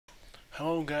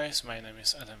Hello guys, my name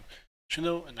is Adam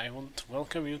Chino and I want to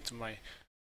welcome you to my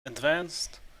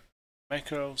advanced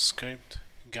macro script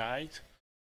guide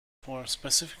for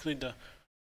specifically the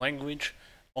language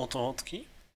autohotkey.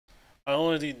 I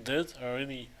already did a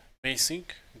really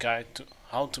basic guide to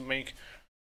how to make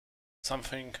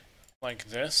something like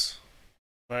this,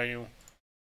 where you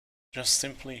just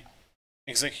simply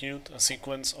execute a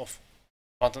sequence of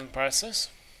button presses.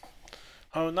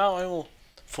 However, now I will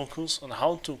focus on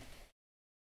how to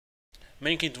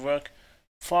make it work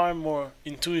far more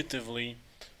intuitively,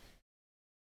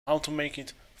 how to make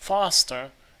it faster,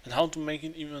 and how to make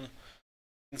it even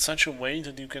in such a way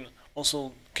that you can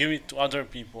also give it to other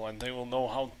people and they will know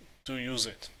how to use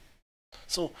it.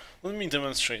 So let me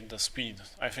demonstrate the speed.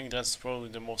 I think that's probably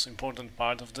the most important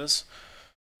part of this.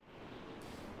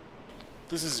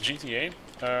 This is GTA,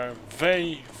 a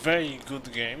very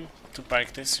good game to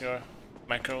practice your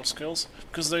macro skills,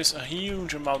 because there's a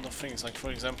huge amount of things, like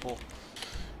for example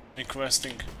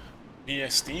requesting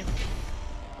BST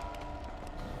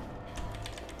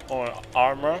or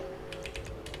armor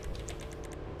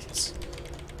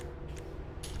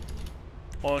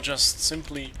or just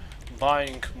simply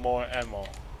buying more ammo.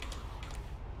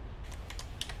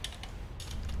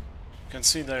 You can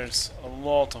see there's a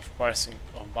lot of pressing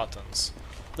of buttons.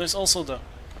 There's also the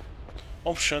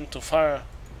option to fire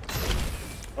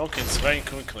rockets very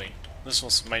quickly. This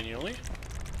was manually.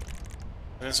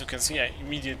 And as you can see, I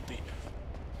immediately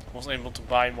was able to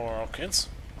buy more rockets.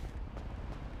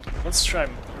 Let's try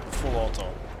full auto.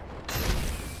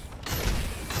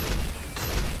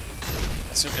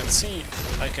 As you can see,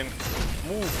 I can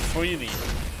move freely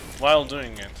while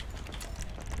doing it.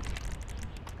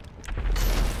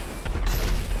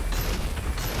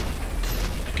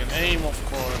 I can aim, of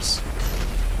course.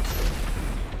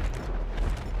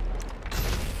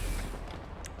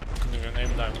 I can even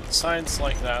aim down the sides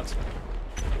like that.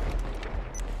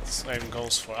 Same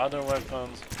goes for other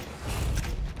weapons.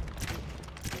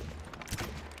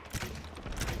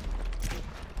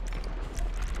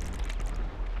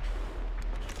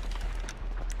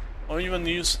 Or even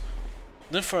use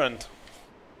different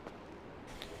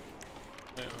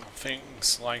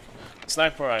things like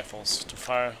sniper rifles to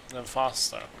fire them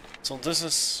faster. So this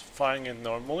is firing it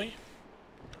normally.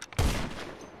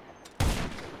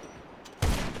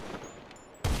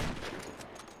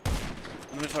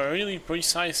 And with a really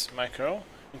precise macro,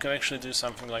 you can actually do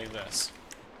something like this.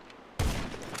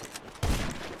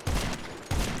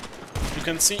 You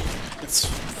can see it's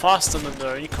faster than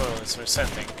the recoil is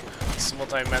resetting. This is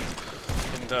what I meant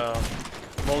in the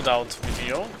loadout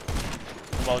video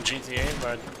about GTA,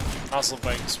 where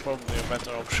Hasselbank is probably a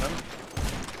better option.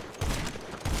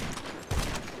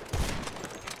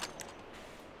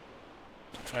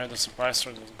 If I had a suppressor,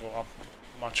 it would go up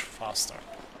much faster.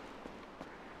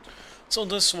 So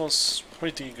this was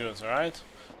pretty good, right?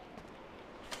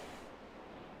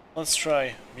 Let's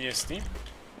try BST.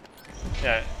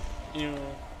 Yeah, you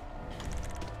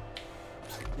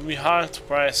will be hard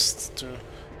pressed to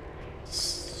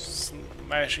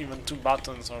smash even 2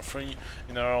 buttons or 3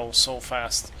 in a row so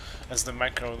fast, as the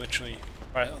macro literally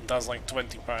does like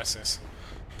 20 presses.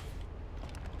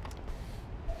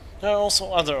 There are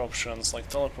also other options like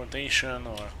teleportation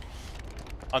or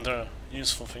other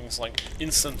useful things like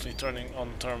instantly turning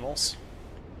on thermals.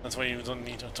 That way you don't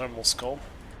need a thermal scope.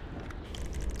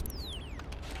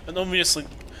 And obviously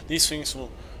these things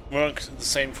will work the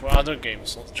same for other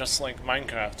games, so just like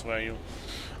Minecraft, where you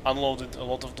unloaded a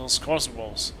lot of those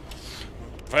crossbows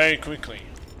very quickly.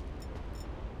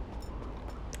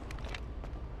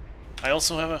 I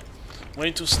also have a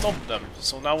way to stop them,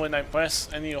 so now when I press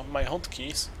any of my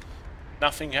hotkeys,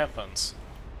 nothing happens.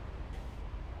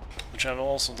 Which I will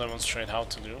also demonstrate how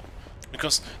to do,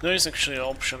 because there is actually an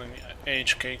option in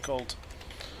AHK called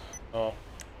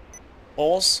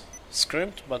pause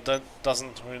script, but that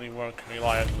doesn't really work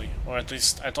reliably, or at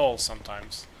least at all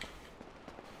sometimes.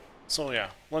 So yeah,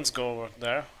 let's go over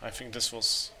there. I think this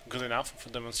was good enough for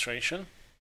demonstration.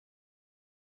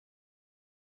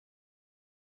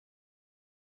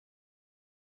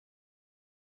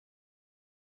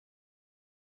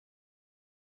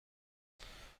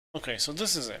 Okay, so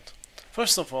this is it.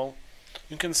 First of all,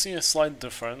 you can see a slight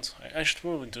difference. I should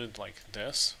probably do it like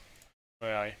this,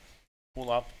 where I pull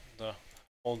up the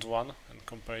old one and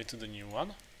compare it to the new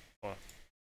one. Or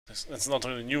it's not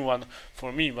really a new one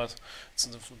for me, but it's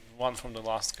the one from the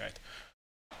last guide.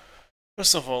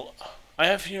 First of all, I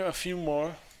have here a few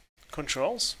more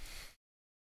controls.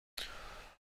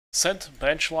 Set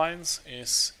bench lines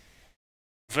is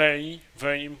very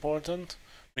important,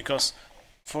 because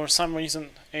for some reason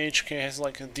AHK has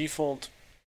like a default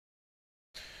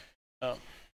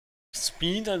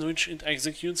speed at which it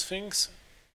executes things,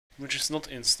 which is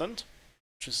not instant,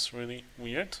 which is really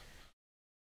weird.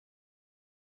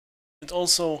 It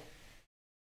also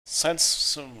sets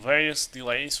some various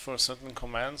delays for certain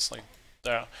commands, like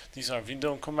these are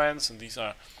window commands and these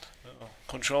are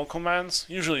control commands.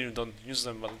 Usually you don't use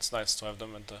them, but it's nice to have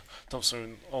them at the top so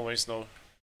you always know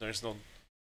there's no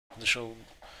additional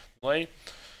delay.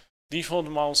 Default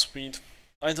mouse speed,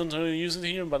 I don't really use it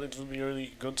here, but it will be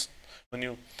really good when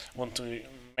you want to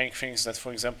make things that,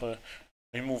 for example,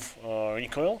 remove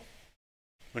recoil,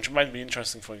 which might be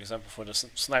interesting, for example, for the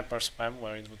sniper spam,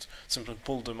 where it would simply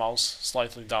pull the mouse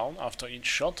slightly down after each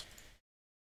shot.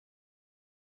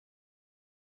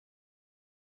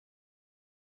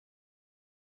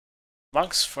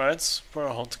 Max threads per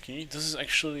hotkey. This is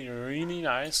actually really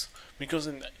nice because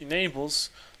it enables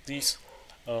these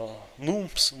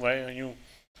loops where you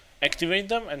activate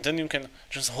them and then you can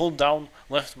just hold down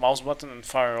left mouse button and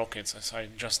fire rockets, as I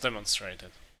just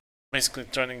demonstrated. Basically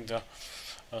turning the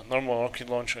normal rocket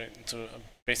launcher into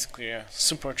basically a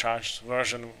supercharged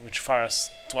version which fires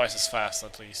twice as fast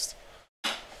at least.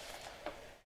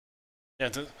 Yeah,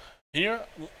 here,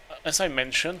 as I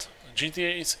mentioned,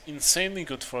 GTA is insanely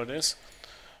good for this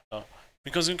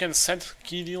because you can set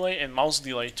key delay and mouse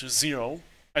delay to 0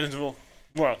 and it will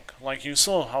work. Like you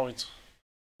saw how it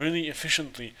really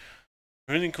efficiently,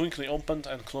 really quickly opened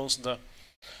and closed the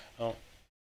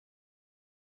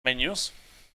menus.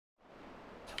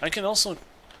 I can also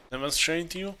demonstrate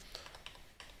to you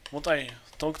what I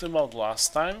talked about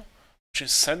last time, which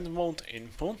is send mode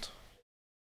input.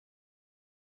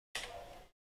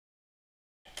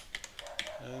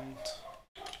 And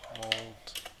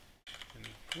mode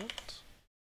input.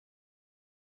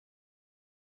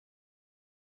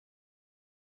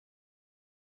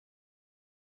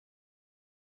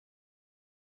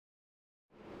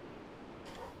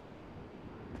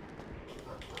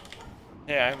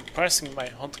 Yeah, I'm pressing my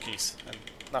hotkeys and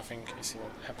nothing is even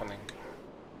happening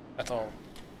at all.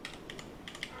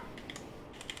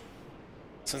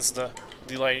 Since the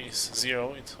delay is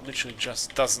 0, it literally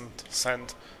just doesn't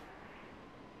send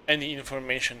any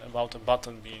information about a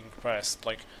button being pressed.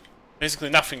 Like, basically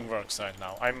nothing works right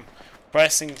now. I'm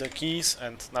pressing the keys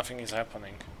and nothing is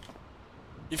happening.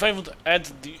 If I would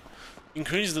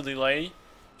increase the delay,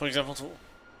 for example, to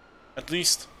at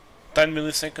least 10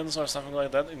 milliseconds or something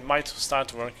like that, it might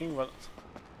start working, but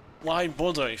why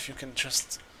bother if you can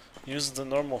just use the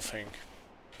normal thing?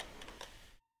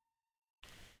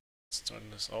 Let's turn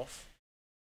this off.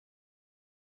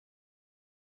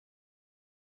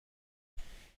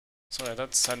 So yeah,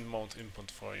 that's send mode input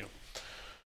for you.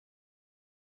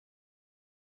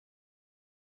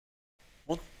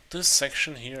 What this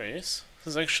section here is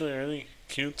actually a really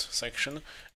cute section.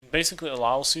 It basically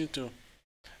allows you to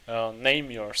name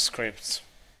your scripts.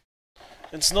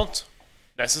 It's not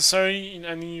necessary in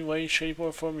any way, shape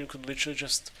or form. You could literally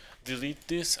just delete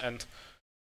this and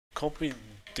copy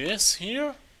this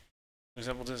here. For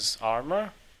example, this is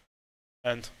armor,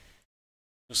 and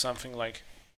do something like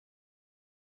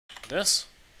this,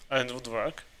 and it would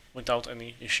work without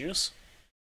any issues.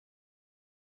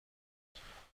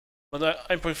 But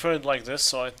I prefer it like this,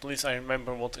 so at least I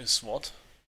remember what is what.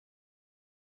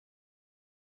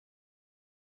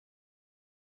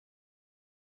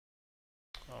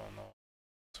 Oh no.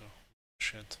 So,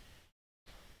 shit.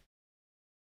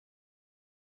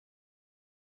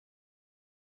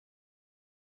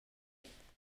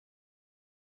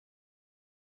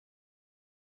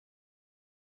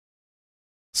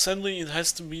 Sadly, it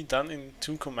has to be done in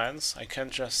 2 commands. I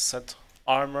can't just set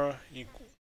armor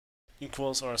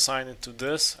equals or assign it to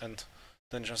this and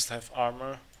then just have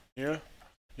armor here.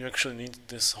 You actually need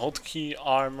this hotkey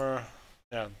armor,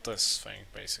 yeah, this thing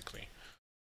basically.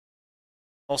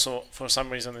 Also, for some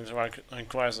reason it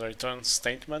requires a return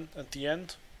statement at the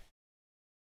end.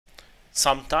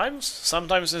 Sometimes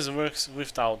it works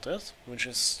without it, which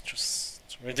is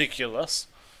just ridiculous,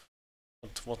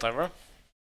 but whatever.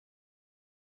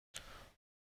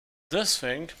 This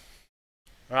thing,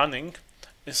 running,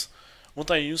 is what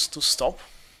I use to stop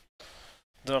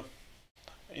the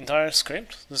entire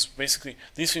script. This basically,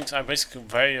 these things are basically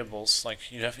variables.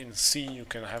 Like you have in C, you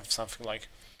can have something like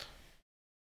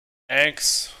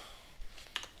x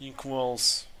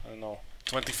equals, I don't know,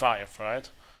 25, right?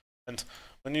 And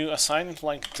when you assign it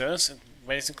like this, it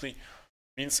basically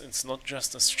means it's not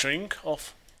just a string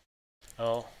of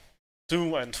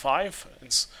 2 and 5,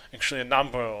 it's actually a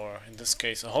number, or in this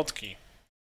case a hotkey.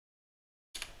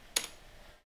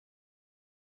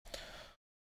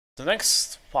 The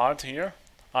next part here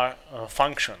are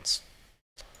functions.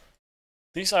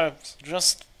 These are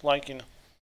just like in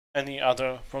any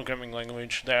other programming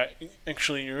language. They are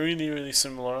actually really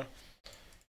similar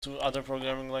to other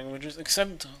programming languages,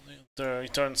 except the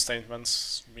return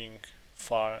statements being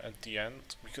far at the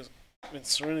end, because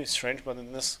it's really strange, but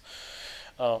in this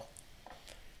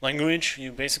language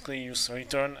you basically use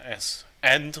return as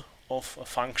end of a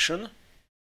function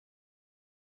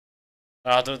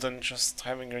rather than just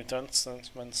having return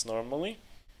statements normally,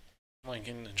 like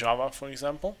in Java, for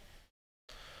example.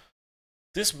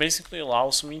 This basically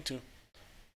allows me to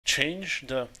change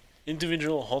the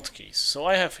individual hotkeys. So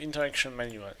I have interaction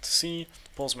menu at C,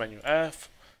 pause menu F,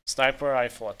 sniper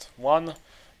rifle at 1,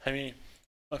 heavy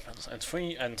weapons at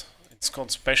 3, and it's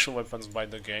called special weapons by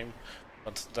the game,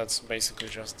 but that's basically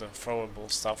just the throwable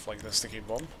stuff like the sticky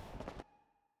bomb.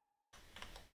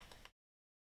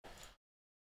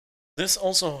 This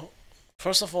also,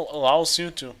 first of all, allows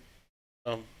you to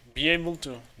be able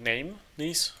to name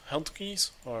these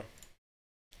hotkeys, or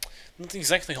not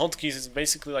exactly hotkeys, it's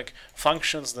basically like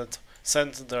functions that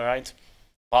send the right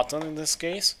button in this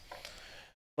case.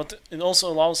 But it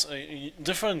also allows a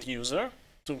different user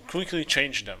to quickly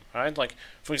change them, right? Like,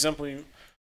 for example,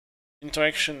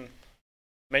 interaction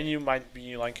menu might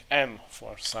be like M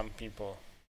for some people,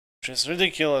 which is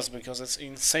ridiculous because it's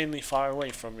insanely far away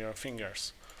from your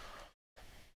fingers.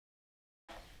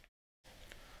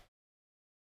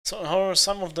 So, however,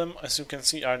 some of them, as you can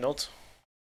see, are not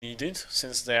needed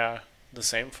since they are the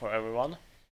same for everyone.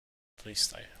 At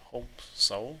least I hope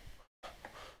so.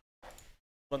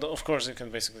 But of course you can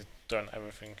basically turn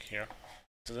everything here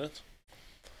to that.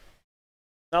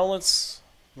 Now let's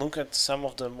look at some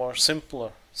of the more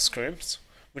simpler scripts,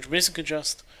 which basically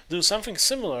just do something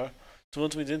similar to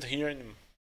what we did here in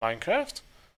Minecraft,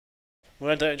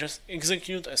 where they just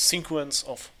execute a sequence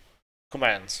of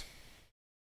commands.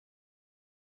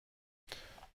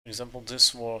 For example,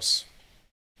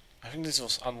 I think this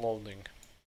was unloading.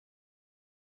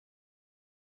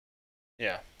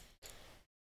 Yeah.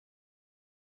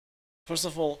 First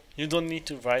of all, you don't need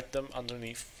to write them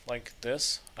underneath like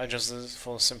this. I just did it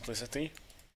for simplicity.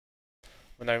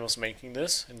 When I was making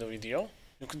this in the video,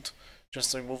 you could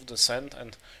just remove the send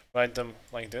and write them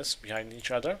like this behind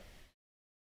each other.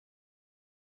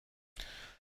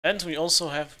 And we also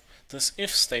have this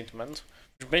if statement,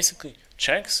 which basically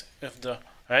checks if the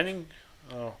running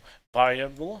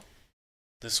variable,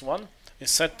 this one, is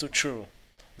set to true.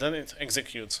 Then it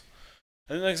executes.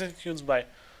 And it executes by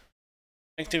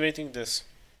activating this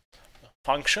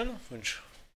function, which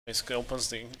basically opens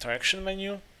the interaction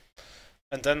menu,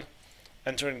 and then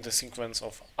entering the sequence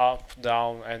of up,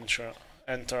 down, enter,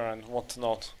 and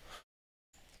whatnot.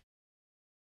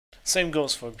 Same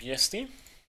goes for BST.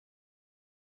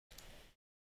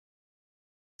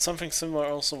 Something similar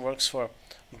also works for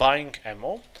buying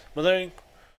ammo, but I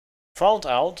found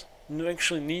out you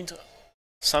actually need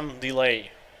some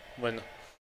delay when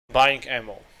buying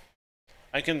ammo.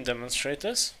 I can demonstrate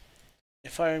this.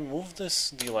 If I remove this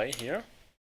delay here,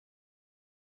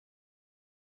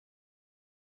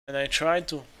 and I try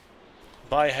to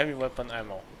buy heavy weapon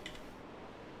ammo,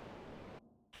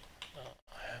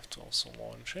 I have to also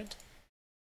launch it.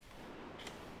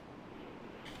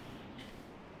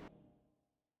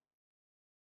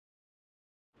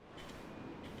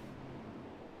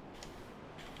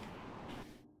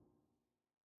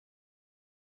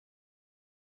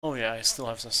 Oh yeah, I still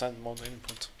have the send mode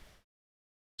input.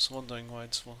 I was wondering why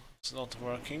it's not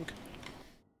working.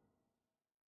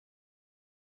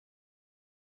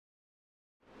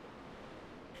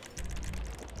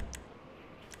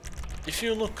 If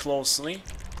you look closely,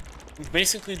 it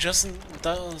basically just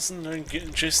doesn't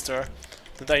register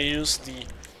that I use the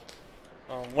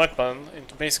weapon.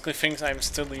 It basically thinks I'm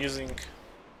still using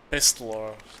pistol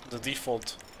or the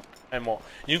default ammo.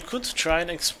 You could try and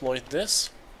exploit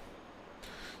this,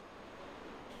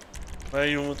 where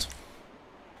you would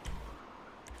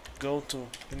go to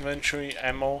inventory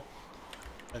ammo,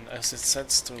 and as it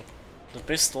sets to the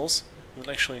pistols, you would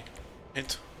actually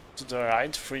hit to the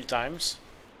right 3 times.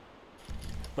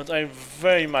 But I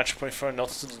very much prefer not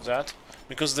to do that,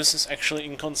 because this is actually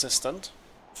inconsistent.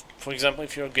 For example,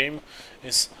 if your game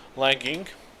is lagging,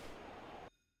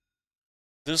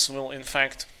 this will in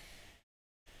fact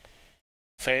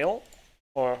fail,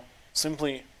 or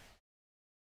simply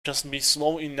just be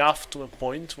slow enough to a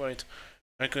point where it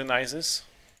recognizes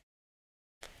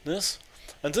this.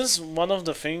 And this is one of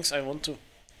the things I want to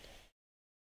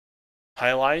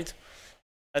highlight,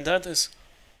 and that is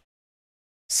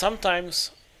sometimes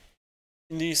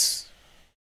in these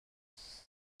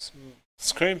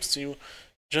scripts you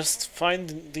just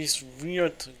find these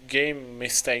weird game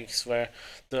mistakes where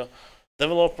the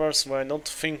developers were not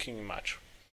thinking much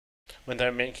when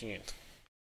they're making it.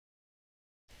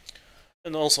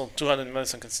 And also 200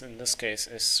 milliseconds in this case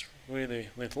is really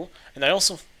little. And I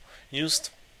also used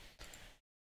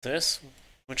this,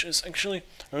 which is actually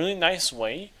a really nice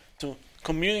way to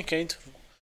communicate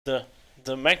the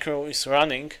macro is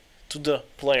running to the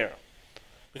player,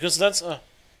 because that's a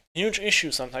huge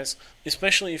issue sometimes,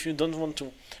 especially if you don't want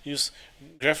to use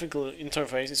graphical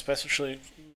interface, especially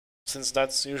since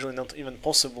that's usually not even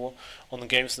possible on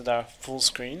games that are full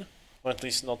screen, or at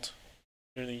least not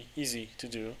really easy to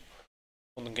do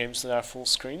on the games that are full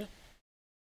screen.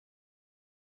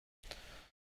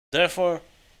 Therefore,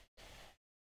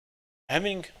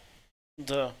 having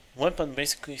the weapon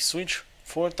basically switch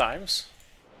 4 times,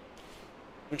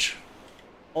 which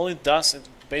all it does, it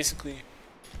basically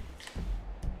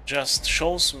just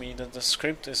shows me that the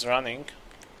script is running.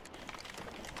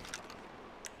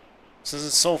 Since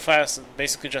it's so fast, it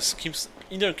basically just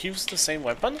either keeps the same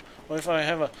weapon, or if I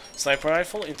have a sniper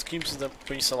rifle, it keeps the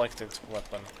pre-selected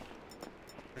weapon,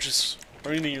 which is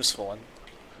really useful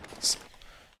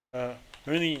and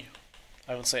really,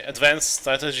 I would say, advanced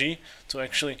strategy to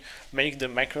actually make the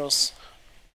macros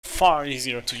far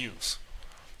easier to use,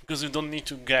 because you don't need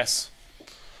to guess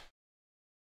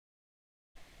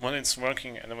when it's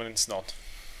working and when it's not.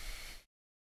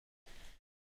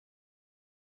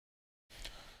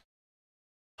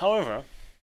 However,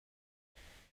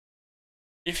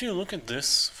 if you look at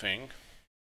this thing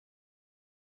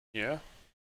here,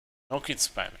 no kid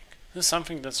spamming. This is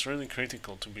something that's really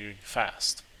critical to be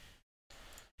fast.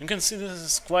 You can see this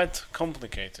is quite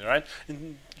complicated, right? It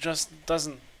just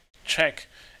doesn't check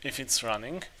if it's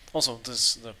running. Also,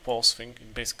 the pause thing,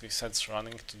 it basically sets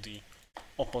running to the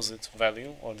opposite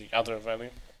value or the other value.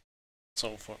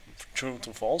 So for true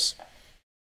to false,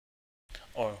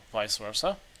 or vice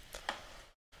versa.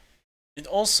 It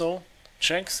also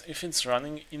checks if it's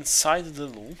running inside the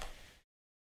loop,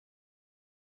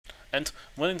 and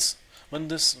when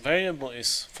this variable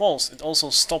is false, it also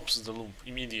stops the loop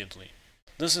immediately.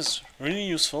 This is really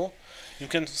useful. You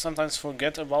can sometimes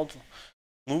forget about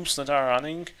loops that are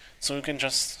running, so you can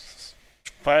just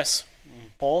press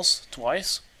pause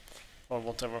twice, or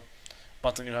whatever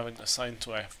button you have it assigned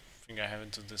to. I think I have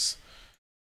it to this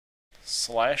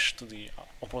slash to the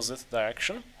opposite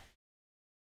direction.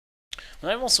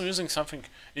 And I'm also using something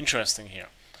interesting here.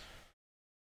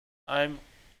 I'm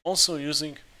also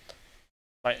using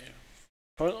my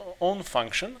own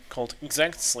function called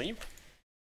exact sleep.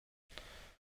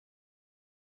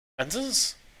 And this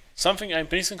is something I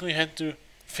basically had to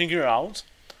figure out,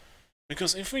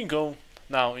 because if we go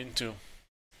now into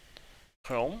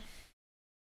Chrome,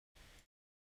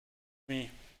 we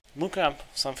look up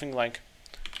something like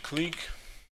click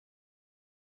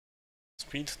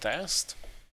speed test,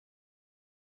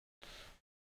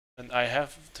 and I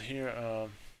have here an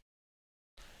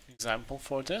example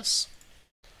for this.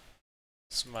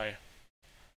 It's my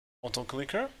auto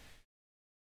clicker.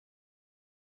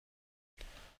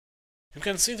 You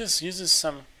can see this uses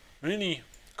some really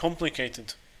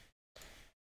complicated,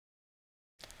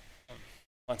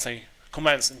 let's say,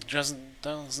 commands. It just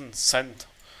doesn't send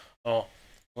a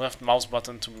left mouse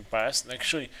button to be pressed. It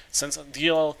actually sends a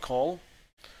DLL call,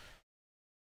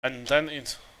 and then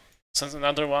it sends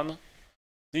another one.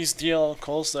 These DLL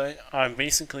calls, they are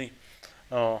basically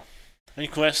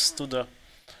requests to the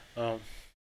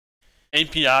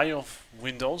API of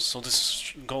Windows, so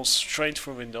this goes straight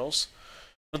for Windows,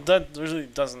 but that really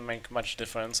doesn't make much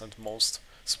difference at most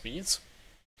speeds.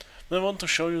 But I want to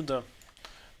show you the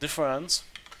difference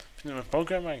between a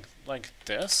program like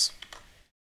this,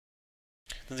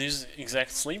 that uses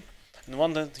exact sleep, and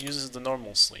one that uses the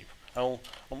normal sleep. I will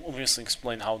obviously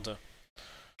explain how the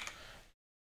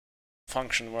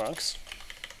function works.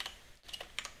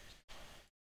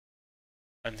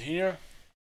 And here,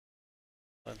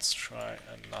 let's try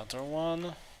another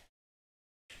one.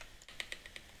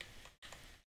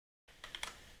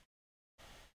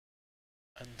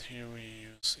 And here we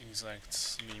use exact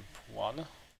sleep 1.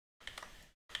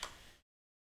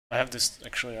 I have this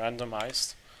actually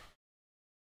randomized.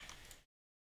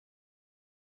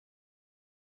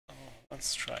 Oh,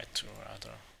 let's try 2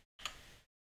 rather.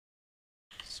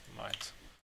 This might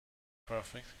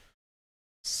perfect.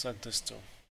 Set this to,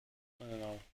 I don't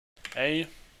know, A.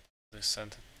 They set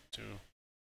it to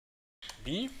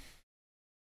B.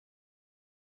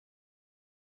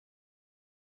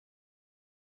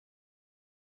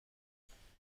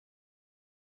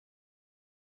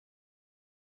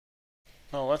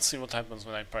 Now let's see what happens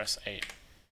when I press A.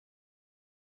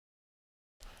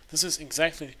 This is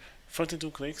exactly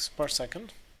 32 clicks per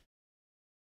second.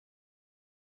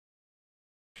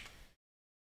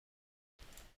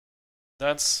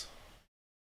 That's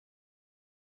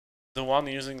the one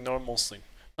using normal sleep.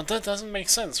 But that doesn't make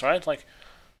sense, right? Like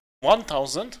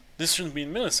 1000, this should be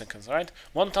in milliseconds, right?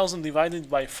 1000 divided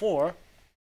by 4,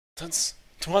 that's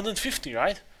 250,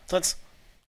 right? That's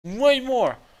way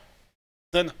more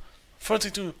than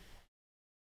 32.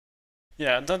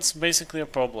 Yeah, that's basically a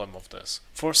problem of this.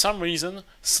 For some reason,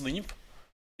 sleep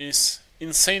is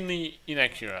insanely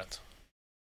inaccurate.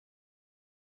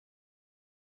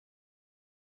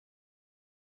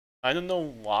 I don't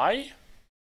know why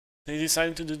they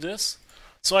decided to do this.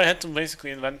 So I had to basically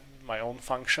invent my own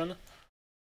function,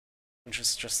 which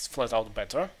is just flat out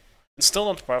better. It's still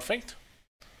not perfect.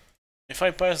 If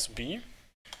I press B,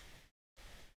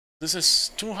 this is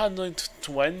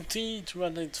 220,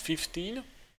 215.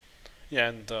 Yeah,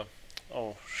 and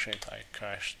oh shit, I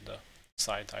crashed the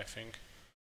site, I think.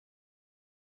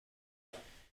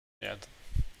 Yeah,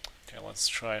 okay, let's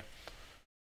try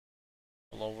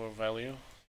a lower value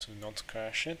to not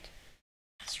crash it.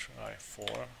 Let's try 4,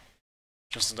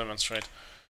 just to demonstrate.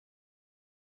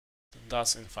 It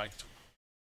does in fact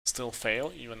still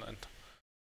fail, even at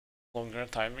longer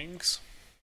timings.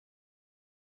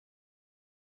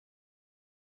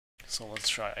 So let's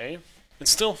try A.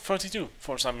 It's still 32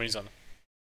 for some reason.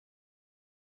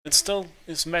 It still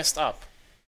is messed up.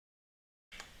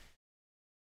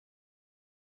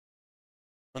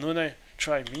 And when I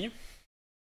try B,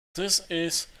 this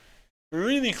is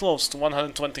really close to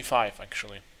 125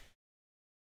 actually.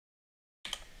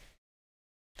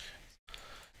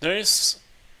 There is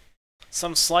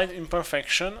some slight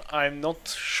imperfection, I'm not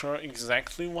sure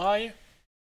exactly why.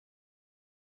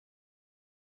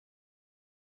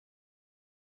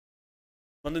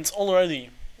 But it's already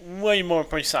way more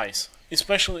precise,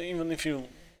 especially even if you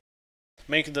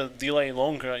make the delay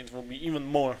longer, it will be even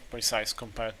more precise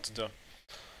compared to the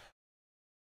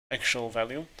actual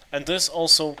value. And this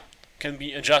also can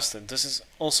be adjusted. This is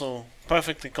also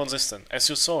perfectly consistent. As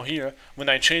you saw here, when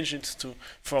I changed it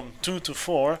from 2 to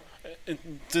 4,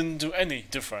 it didn't do any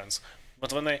difference.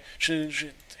 But when I change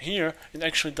it here, it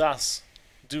actually does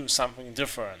do something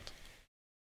different.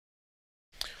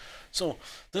 So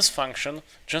this function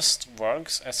just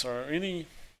works as a really,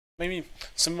 maybe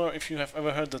similar, if you have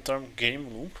ever heard the term game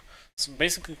loop. It's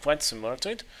basically quite similar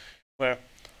to it, where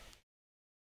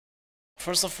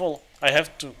first of all I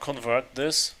have to convert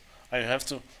this. I have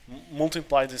to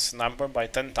multiply this number by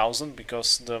 10,000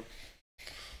 because the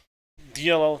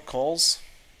DLL calls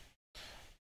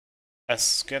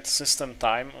as get system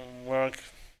time work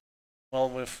well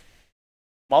with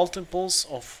multiples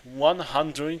of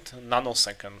 100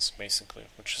 nanoseconds basically,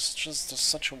 which is just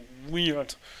such a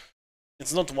weird.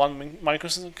 It's not 1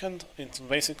 microsecond, it's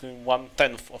basically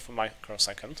 1/10 of a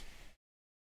microsecond.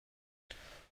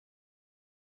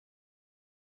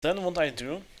 Then what I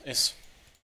do is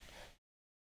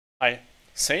I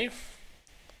save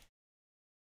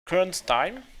current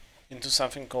time into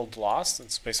something called last.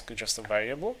 It's basically just a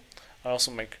variable. I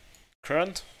also make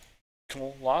current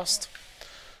equal last.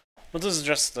 But this is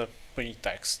just the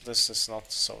pretext. This is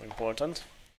not so important.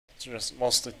 It's just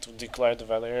mostly to declare the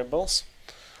variables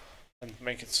and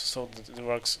make it so that it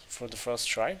works for the first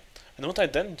try. And what I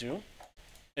then do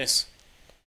is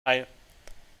I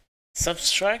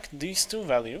subtract these two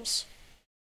values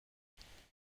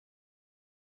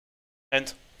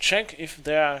and check if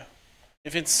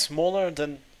it's smaller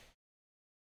than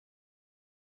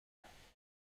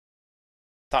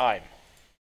time.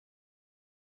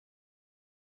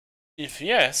 If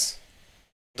yes,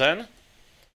 then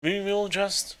we will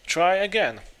just try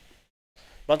again.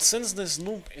 But since this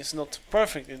loop is not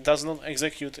perfect, it does not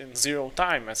execute in 0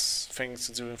 time as things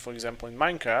do, for example, in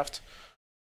Minecraft.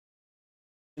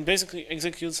 It basically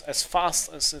executes as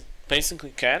fast as it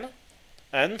basically can,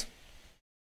 and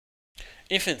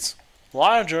if it's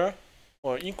larger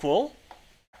or equal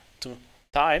to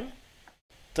time,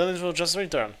 then it will just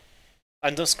return,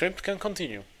 and the script can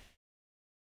continue.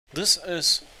 This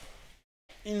is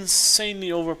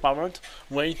insanely overpowered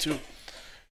way to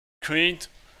create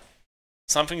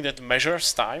something that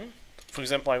measures time. For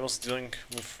example, I was dealing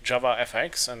with Java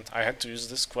FX and I had to use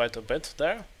this quite a bit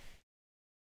there.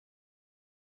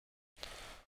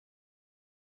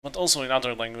 But also in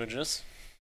other languages.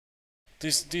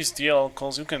 These DLL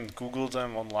calls, you can Google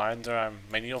them online, there are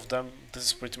many of them. This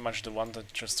is pretty much the one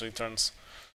that just returns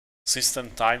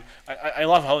system time. I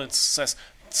love how it says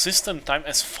system time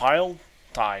as file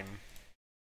time.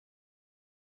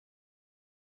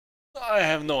 I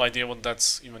have no idea what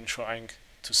that's even trying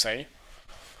to say.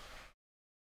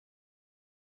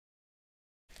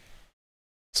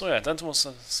 So yeah, that was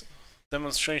a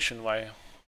demonstration why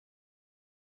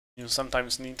you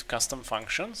sometimes need custom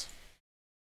functions.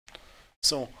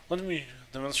 So let me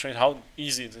demonstrate how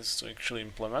easy it is to actually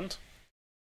implement.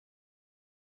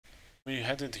 We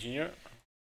had it here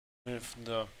with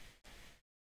the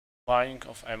buying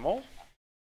of ammo.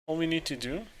 All we need to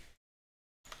do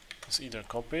is either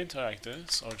copy it like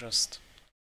this or just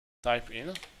type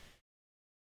in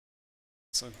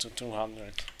so to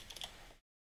 200.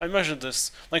 I measured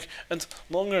this, like, and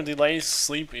longer delays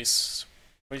sleep is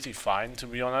pretty fine, to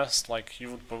be honest. Like, you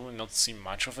would probably not see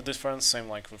much of a difference. Same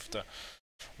like with the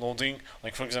loading.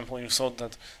 Like, for example, you saw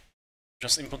that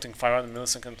just inputting 500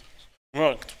 milliseconds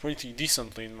worked pretty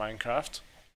decently in Minecraft,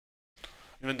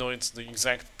 even though it's the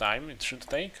exact time it should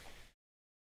take.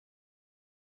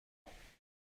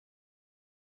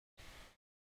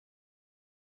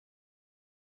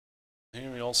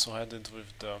 Here we also had it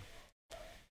with the...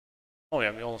 Oh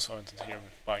yeah, we also had it here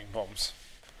with buying bombs.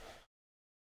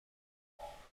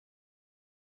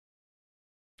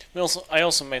 I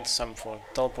also made some for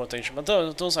teleportation, but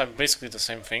those are basically the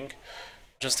same thing.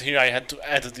 Just here I had to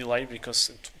add a delay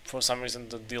because for some reason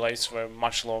the delays were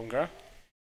much longer.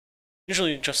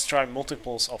 Usually just try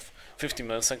multiples of 50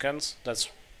 milliseconds, that's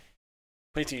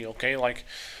pretty okay. Like,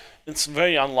 it's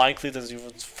very unlikely that you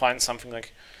would find something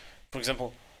like, for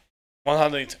example,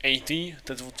 180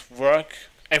 that would work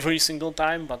every single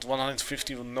time, but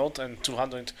 150 would not, and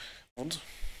 200 would.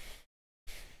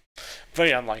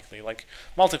 Very unlikely. Like,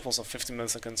 multiples of 50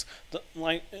 milliseconds.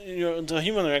 The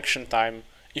human reaction time,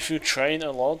 if you train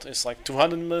a lot, is like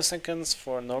 200 milliseconds.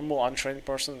 For a normal untrained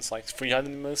person, it's like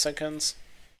 300 milliseconds.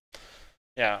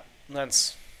 Yeah,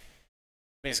 that's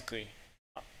basically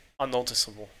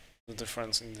unnoticeable, the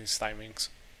difference in these timings.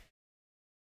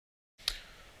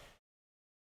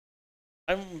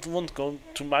 I won't go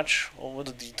too much over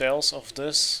the details of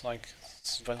this, like,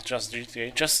 just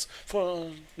GTA, just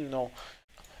for, you know,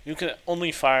 you can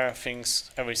only fire things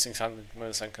every 600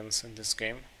 milliseconds in this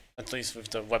game, at least with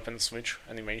the weapon switch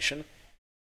animation.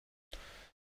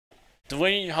 The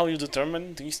way how you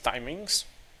determine these timings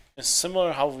is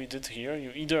similar how we did here.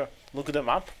 You either look them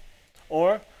up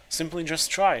or simply just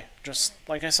try. Just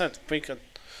like I said, pick a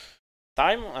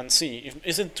time and see. If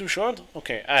is it too short?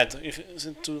 Okay, add. If is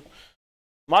it too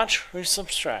much,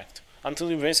 subtract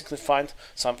until you basically find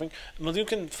something. But you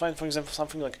can find, for example,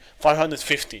 something like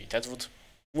 550 that would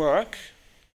work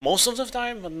most of the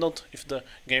time, but not if the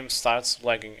game starts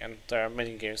lagging, and there are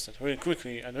many games that really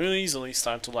quickly and really easily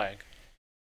start to lag.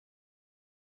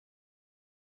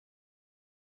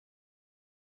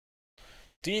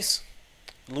 These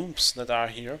loops that are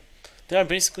here, they are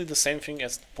basically the same thing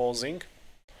as pausing,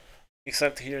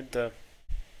 except here the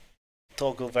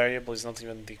toggle variable is not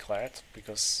even declared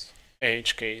because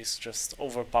AHK is just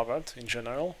overpowered in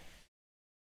general.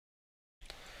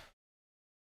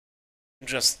 You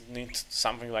just need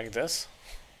something like this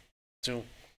to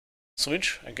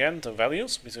switch again the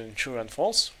values between true and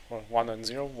false, or 1 and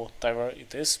 0, whatever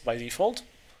it is by default.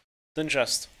 Then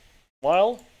just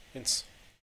while it's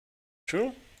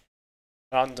true,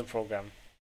 run the program.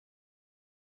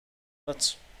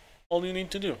 That's all you need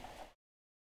to do.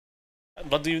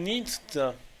 But you need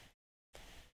the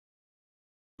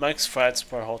max threads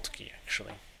per hotkey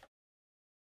actually.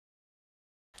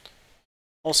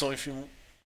 Also, if you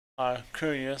are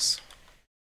curious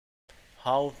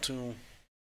how to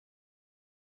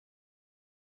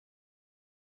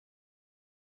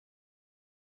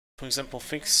for example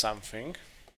fix something,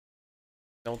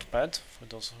 Notepad, for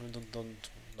those who don't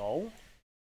know.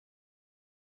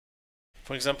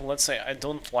 For example, let's say I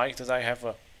don't like that I have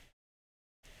a...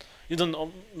 You don't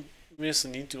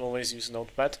obviously need to always use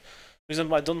Notepad. For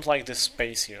example, I don't like this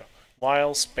space here.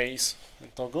 While space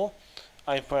and toggle,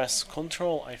 I press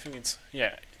Control, I think it's,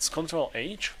 yeah, it's Control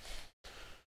H.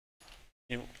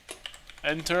 You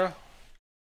enter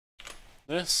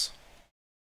this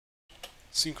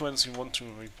sequence you want to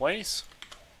replace,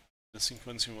 the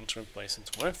sequence you want to replace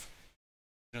it with.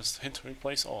 Just hit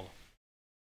replace all.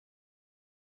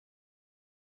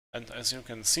 And as you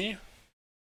can see,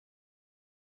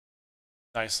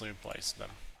 nicely replaced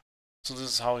them. So this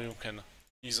is how you can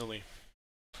easily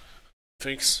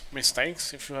fix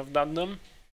mistakes if you have done them,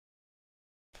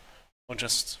 or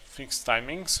just fix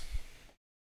timings.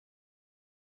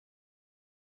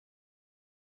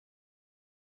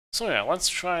 So yeah, let's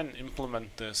try and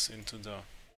implement this into the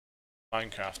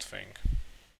Minecraft thing.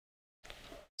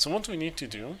 So what we need to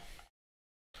do,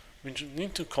 we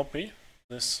need to copy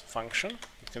this function.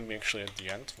 It can be actually at the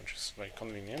end, which is very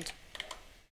convenient.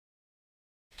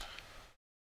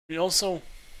 We also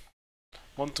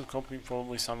want to copy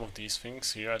probably some of these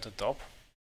things here at the top.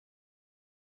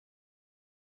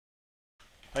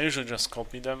 I usually just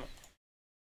copy them.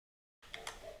 You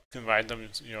can write them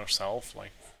yourself,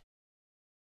 like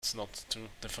It's not too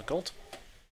difficult.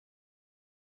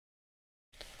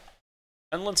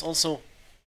 And let's also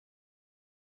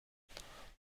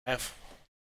have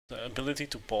the ability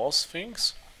to pause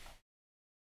things.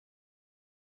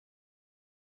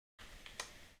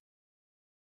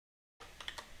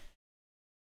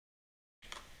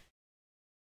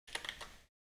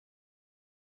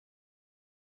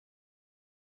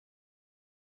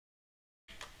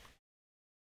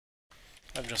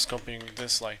 I'm just copying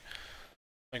this, like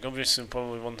obviously you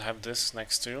probably won't have this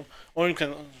next to you, or you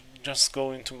can just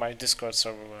go into my Discord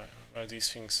server where these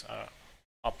things are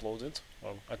uploaded,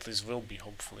 or at least will be,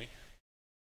 hopefully.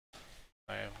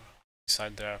 I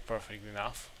decide they are perfect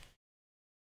enough.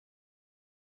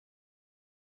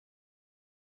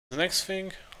 The next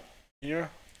thing here,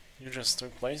 you just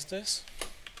replace this.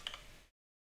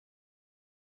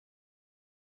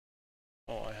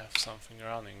 Oh, I have something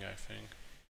running, I think.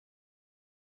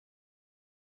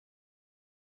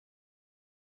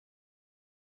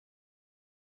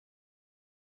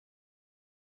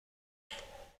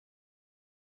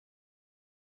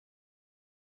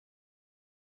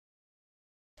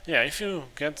 Yeah, if you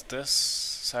get this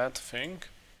sad thing,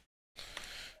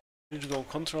 you go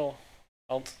Control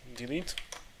Alt Delete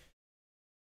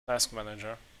Task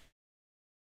Manager.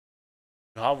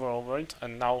 You hover over it,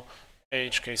 and now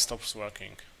AHK stops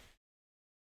working.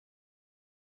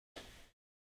 Let's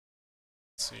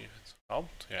see if it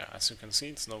helped. Yeah, as you can see,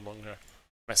 it's no longer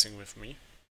messing with me.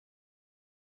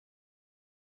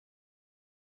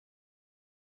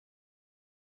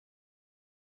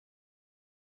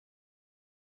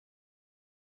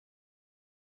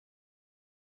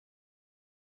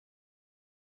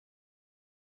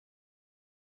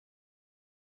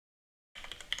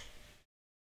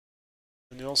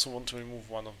 And you also want to remove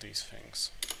one of these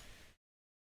things.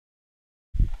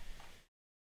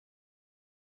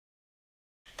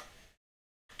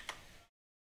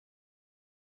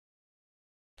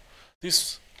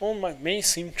 This all may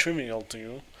seem trivial to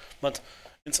you, but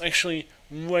it's actually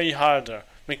way harder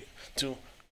to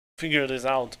figure this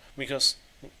out, because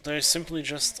there is simply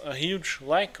just a huge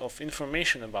lack of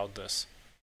information about this.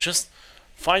 Just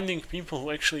finding people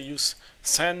who actually use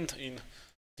send in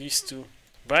these two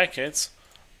brackets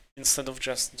instead of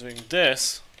just doing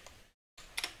this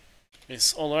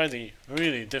is already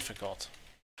really difficult.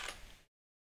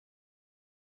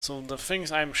 So the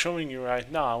things I'm showing you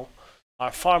right now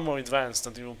are far more advanced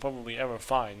than you will probably ever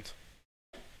find.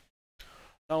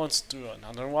 Now let's do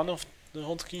another one of the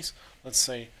hotkeys. Let's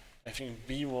say I think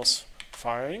B was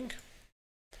firing.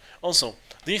 Also,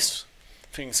 these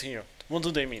things here, what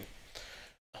do they mean?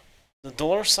 The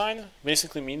dollar sign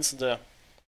basically means the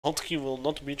hotkey will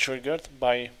not be triggered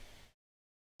by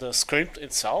the script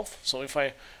itself. So if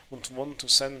I would want to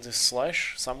send this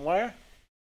slash somewhere,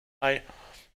 I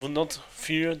would not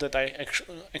fear that I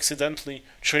accidentally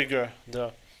trigger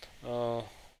the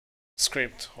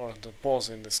script, or the pause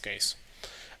in this case.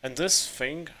 And this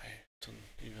thing, I don't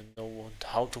even know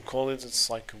how to call it, it's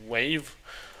like a wave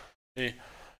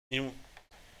you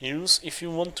use if you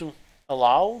want to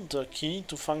allow the key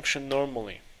to function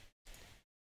normally.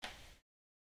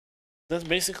 That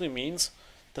basically means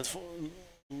that,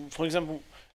 for example,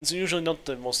 it's usually not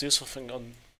the most useful thing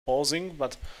on pausing,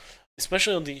 but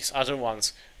especially on these other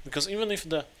ones, because even if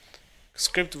the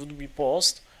script would be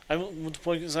paused, I would,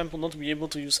 for example, not be able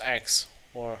to use X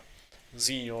or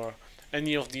Z or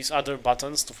any of these other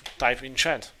buttons to type in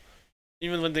chat.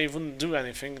 Even when they wouldn't do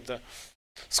anything, the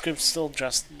script still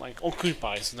just like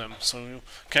occupies them, so you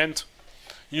can't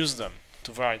use them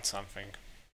to write something.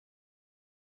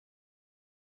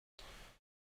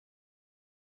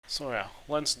 So yeah,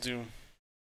 let's do it.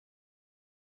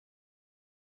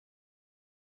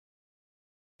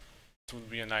 Would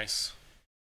be a nice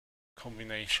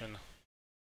combination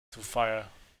to fire.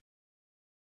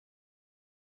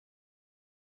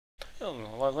 I don't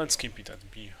know, let's keep it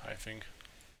at B, I think.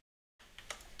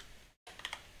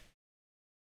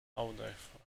 How would I,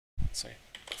 let's say,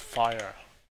 fire.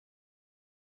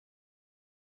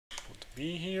 Put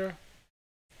B here.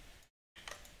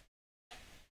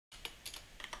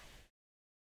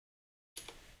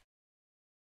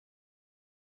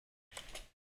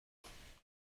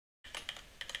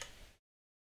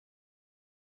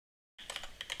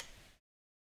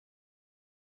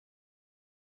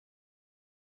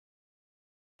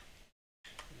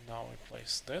 Now we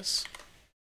place this.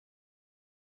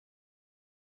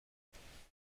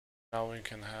 Now we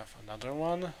can have another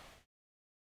one.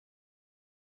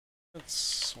 Let's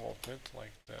swap it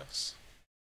like this.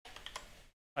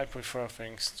 I prefer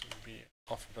things to be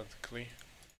alphabetically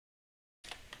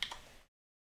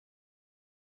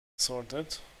sorted,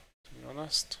 to be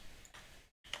honest.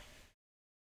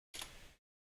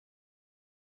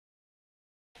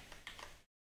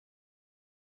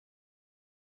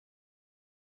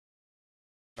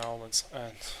 Now let's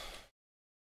add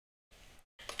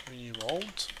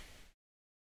reload.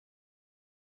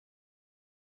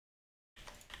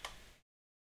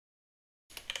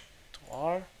 To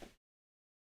R.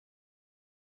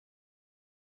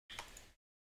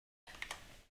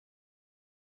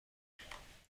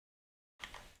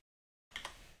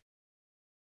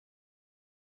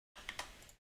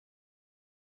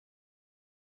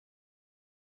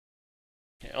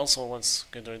 Yeah, also let's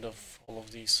get rid of all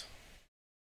of these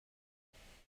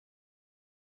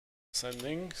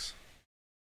settings.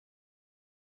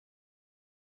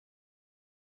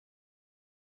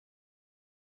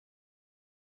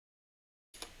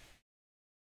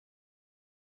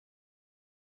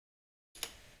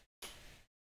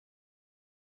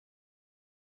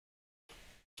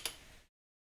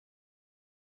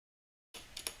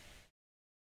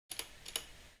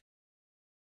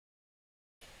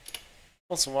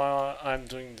 Also, while I'm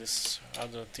doing this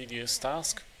other tedious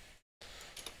task,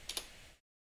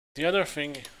 the other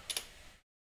thing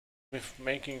with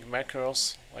making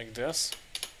macros like this,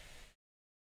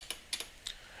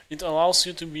 it allows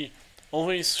you to be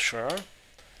always sure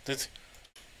that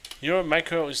your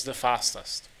macro is the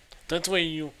fastest. That way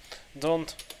you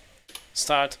don't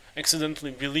start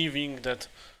accidentally believing that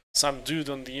some dude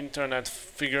on the internet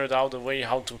figured out a way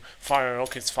how to fire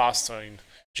rockets faster in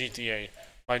GTA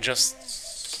by just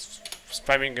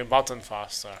spamming a button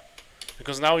faster.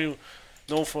 Because now you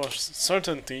know for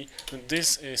certainty that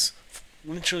this is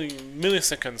literally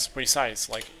milliseconds precise.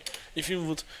 Like, if you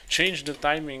would change the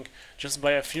timing just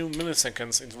by a few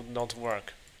milliseconds, it would not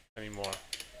work anymore.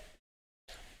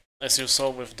 As you saw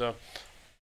with the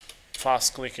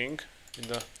fast clicking in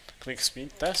the click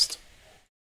speed test.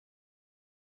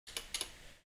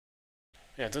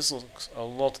 Yeah, this looks a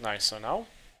lot nicer now.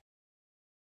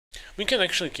 We can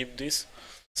actually keep this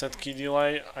set key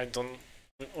delay.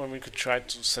 Or we could try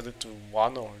to set it to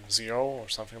 1 or 0 or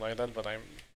something like that, but I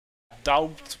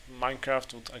doubt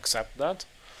Minecraft would accept that.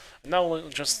 And now we'll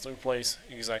just replace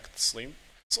exact sleep,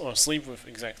 or sleep with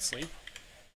exact sleep.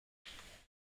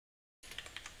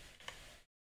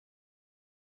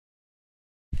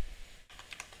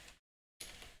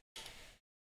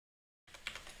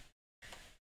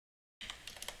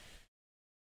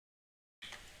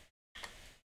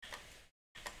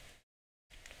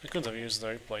 I could have used the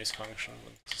replace function,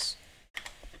 but it's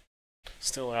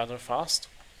still rather fast.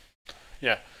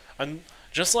 Yeah, and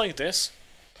just like this,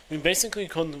 we basically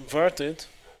converted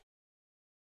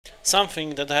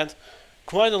something that had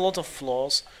quite a lot of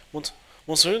flaws, but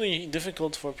was really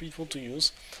difficult for people to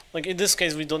use. Like in this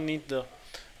case, we don't need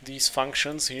these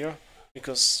functions here,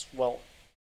 because, well,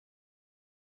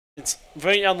 it's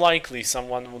very unlikely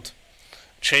someone would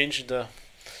change the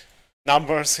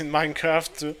numbers in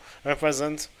Minecraft to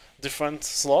represent different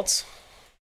slots.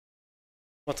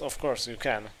 But of course you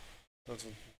can. That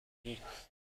would be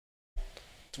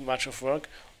too much of work.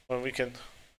 Or we could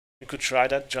try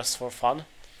that just for fun.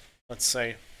 Let's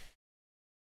say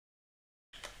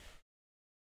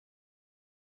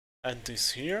add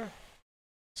this here.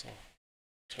 So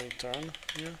return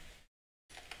here.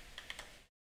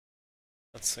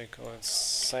 Let's say call it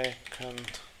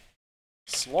second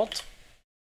slot.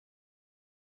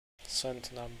 Send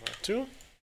number 2.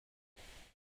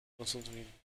 That's what we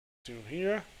do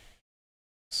here.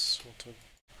 So we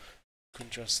could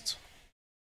just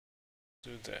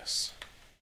do this.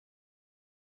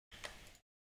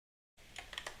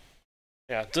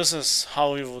 Yeah, this is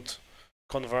how we would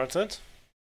convert it.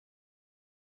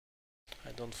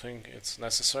 I don't think it's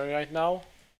necessary right now.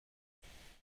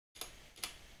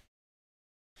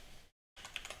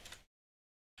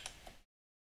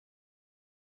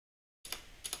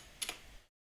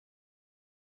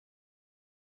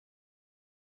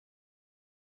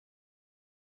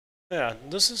 Yeah,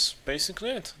 this is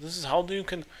basically it. This is how you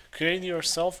can create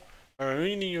yourself a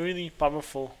really, really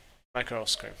powerful macro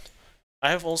script.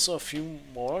 I have also a few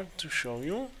more to show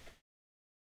you.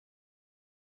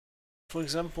 For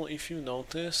example, if you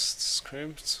noticed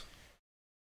scripts,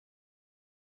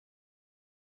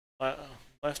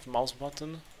 left mouse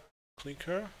button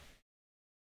clicker.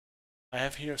 I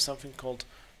have here something called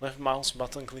left mouse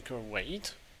button clicker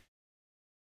wait.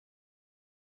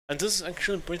 And this is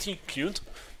actually pretty cute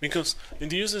because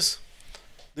it uses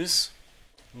this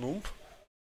loop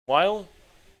while,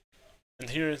 and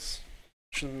here it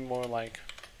should be more like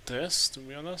this, to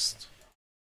be honest,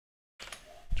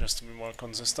 just to be more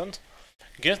consistent.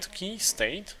 Get key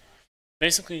state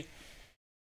basically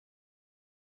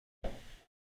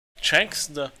checks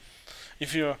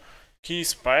if your key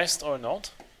is pressed or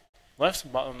not. Left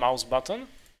mouse button,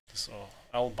 so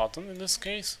L button in this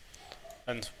case,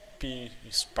 and P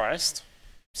is pressed,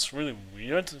 It's really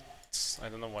weird. I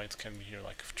don't know why it can be here,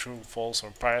 like true, false,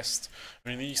 or pressed,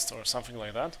 released, or something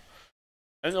like that.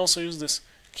 And also use this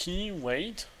key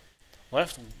wait,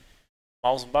 left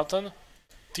mouse button,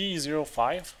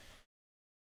 T05.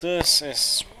 This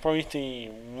is pretty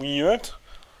weird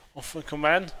of a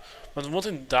command, but what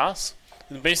it does,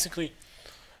 it basically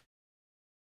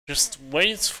just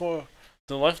waits for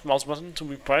the left mouse button to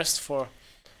be pressed for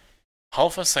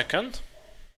half a second.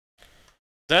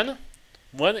 Then,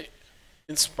 when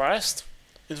it's pressed,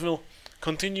 it will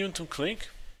continue to click.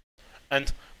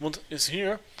 And what is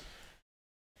here,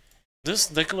 this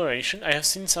declaration, I have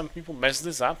seen some people mess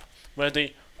this up, where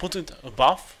they put it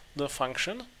above the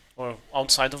function, or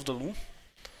outside of the loop.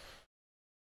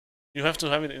 You have to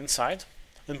have it inside,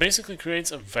 and basically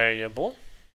creates a variable.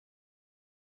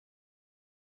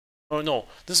 Or no,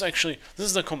 this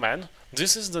is the command.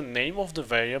 This is the name of the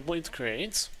variable it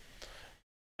creates.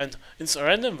 And it's a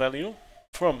random value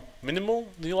from minimal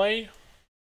delay,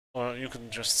 or you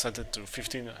can just set it to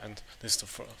 15 and this to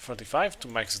 35 to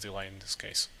max delay in this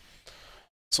case.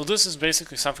 So this is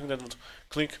basically something that would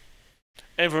click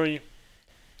every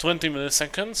 20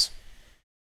 milliseconds,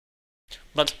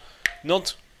 but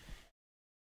not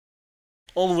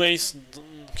always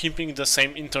keeping the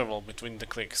same interval between the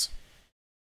clicks.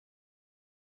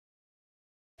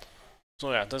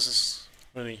 So yeah, this is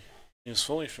really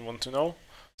useful if you want to know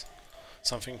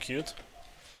something cute.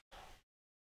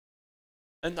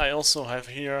 And I also have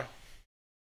here,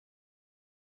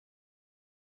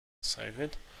 save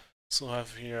it, so I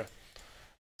have here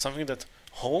something that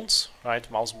holds right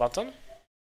mouse button.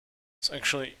 It's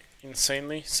actually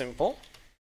insanely simple.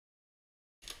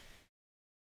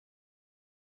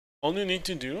 All you need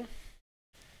to do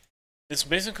is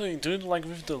basically do it like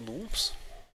with the loops,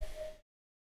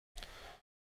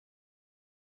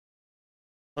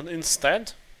 but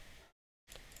instead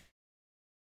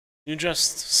you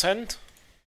just send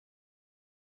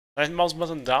right mouse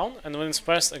button down, and when it's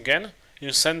pressed again,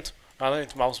 you send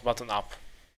right mouse button up.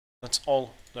 That's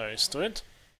all there is to it.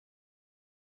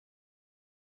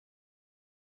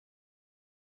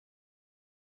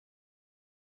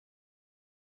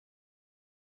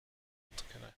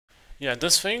 Yeah,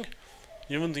 this thing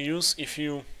you would use if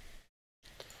you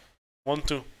want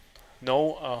to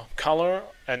know color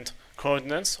and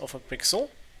coordinates of a pixel.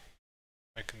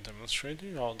 I can demonstrate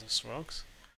you how this works.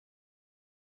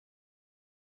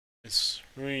 It's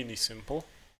really simple.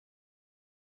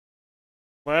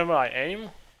 Wherever I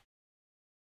aim,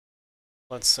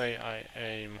 let's say I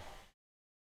aim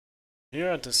here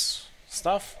at this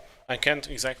stuff, I can't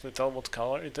exactly tell what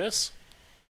color it is.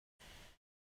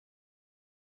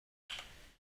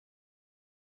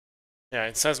 Yeah,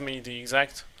 it says me the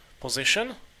exact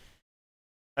position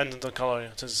and the color.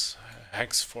 It is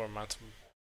hex format.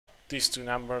 These two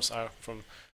numbers are from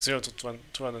 0 to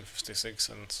 256,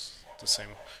 and the same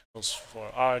goes for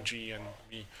RG and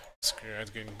B,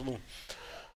 red, green, blue.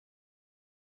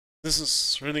 This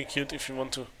is really cute if you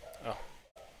want to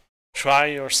try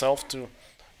yourself to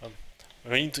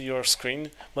read your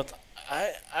screen, but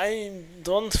I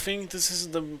don't think this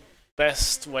is the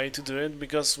best way to do it,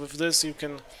 because with this you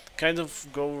can kind of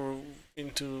go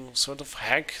into sort of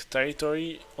hack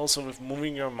territory, also with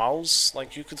moving your mouse.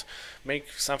 Like you could make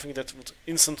something that would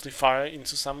instantly fire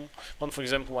into someone, for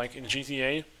example, like in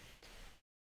GTA.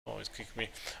 Oh, it kicked me.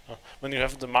 When you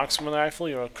have the marksman rifle,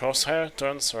 your crosshair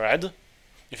turns red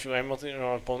if you aim at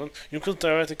your opponent. You could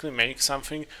theoretically make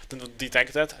something that would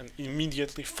detect that and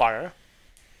immediately fire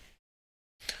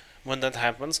when that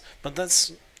happens, but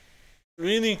that's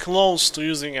really close to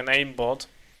using an aimbot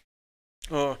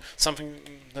or something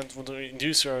that would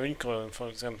reduce your recoil, for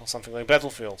example, something like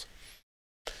Battlefield.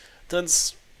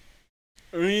 That's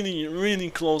really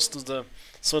close to the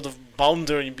sort of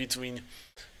boundary between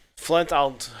flat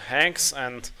out hacks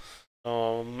and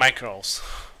macros.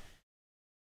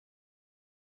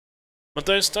 But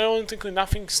there's theoretically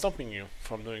nothing stopping you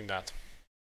from doing that.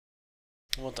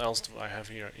 What else do I have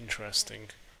here interesting?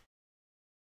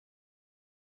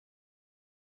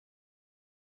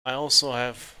 I also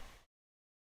have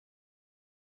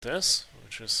this,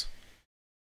 which is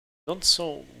not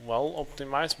so well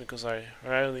optimized because I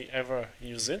rarely ever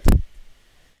use it.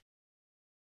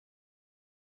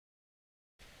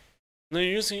 Now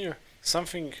you use here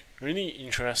something really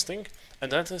interesting,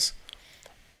 and that is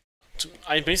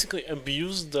I basically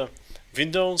abuse the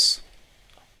Windows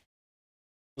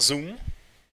zoom,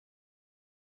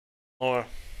 or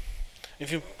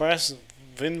if you press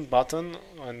Win button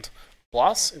and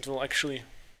plus, it will actually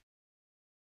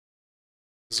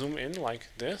zoom in like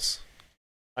this.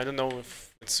 I don't know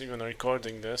if it's even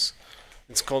recording this.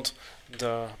 It's called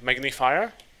the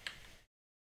magnifier.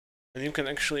 and you can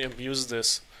actually abuse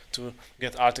this to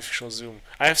get artificial zoom.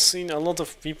 I have seen a lot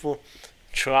of people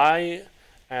try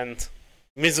and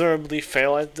miserably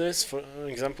fail at this. For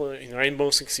example, in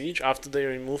Rainbow Six Siege, after they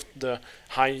removed the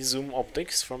high zoom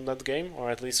optics from that game, or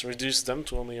at least reduced them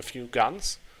to only a few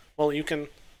guns, well, you can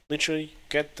literally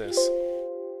get this.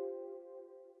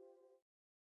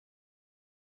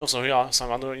 Also, here are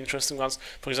some other interesting ones.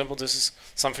 For example, this is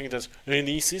something that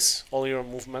releases all your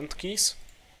movement keys.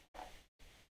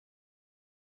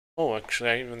 Oh, actually,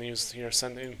 I even used here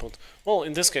send input. Well,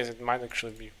 in this case, it might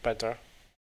actually be better,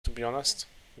 to be honest,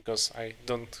 because I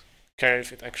don't care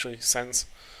if it actually sends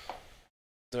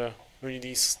the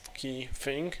release key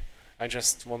thing. I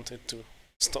just want it to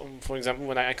stop. For example,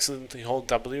 when I accidentally hold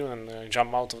W and I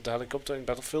jump out of the helicopter in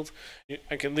Battlefield,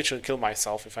 I can literally kill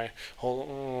myself if I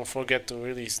forget to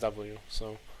release W.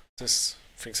 So this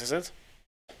fixes it.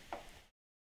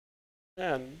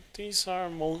 And these are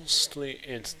mostly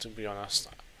it, to be honest.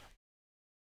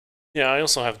 Yeah, I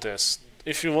also have this.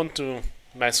 If you want to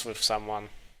mess with someone,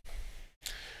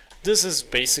 this is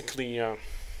basically a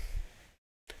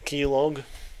keylog.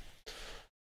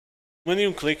 When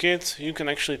you click it, you can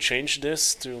actually change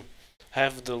this to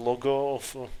have the logo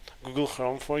of Google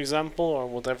Chrome, for example, or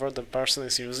whatever the person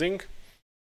is using.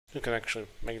 You can actually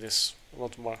make this a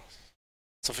lot more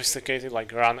sophisticated,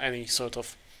 like run any sort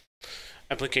of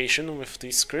application with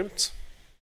these scripts.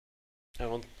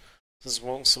 This is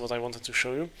also what I wanted to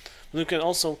show you. But you can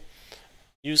also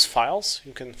use files.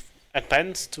 You can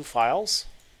append to files.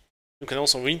 You can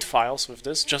also read files with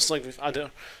this, just like with other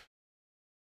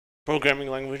programming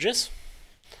languages.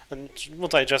 And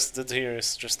what I just did here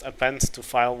is just append to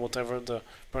file whatever the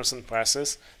person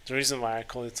presses. The reason why I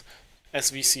call it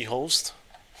SVC host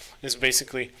is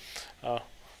basically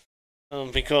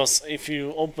because if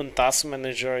you open Task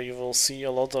Manager, you will see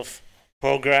a lot of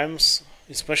programs,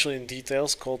 especially in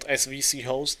details, called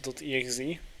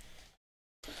svchost.exe.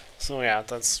 So yeah,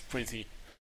 that's pretty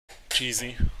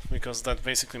cheesy, because that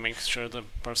basically makes sure the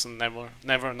person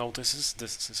never notices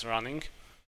this is running.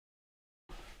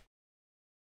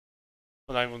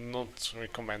 But I would not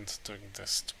recommend doing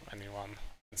this to anyone.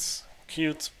 It's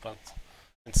cute, but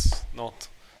it's not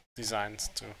designed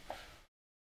to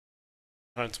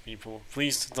hurt people.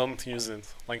 Please don't use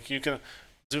it. Like, you can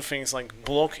do things like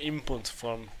block input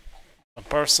from a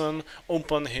person,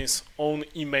 open his own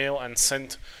email and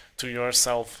send to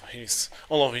yourself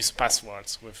all of his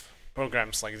passwords with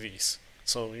programs like these.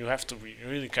 So you have to be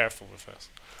really careful with this.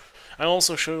 I'll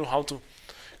also show you how to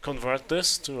convert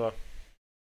this to a,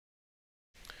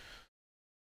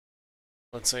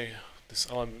 let's say, this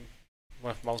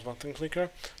left mouse button clicker.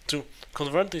 To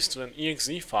convert this to an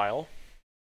exe file,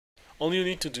 all you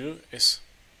need to do is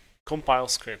compile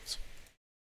script.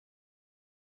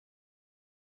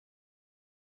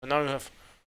 And now you have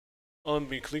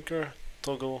LMB clicker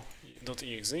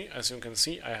toggle.exe. As you can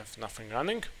see, I have nothing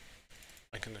running.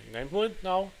 I can enable it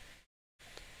now.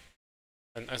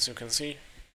 And as you can see,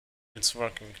 it's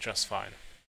working just fine.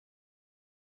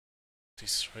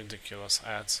 These ridiculous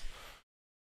ads.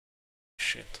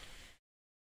 Shit.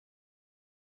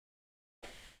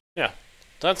 Yeah,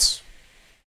 that's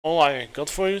all I got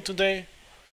for you today.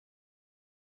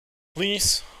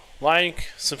 Please like,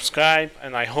 subscribe,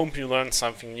 and I hope you learned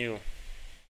something new.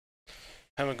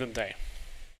 Have a good day.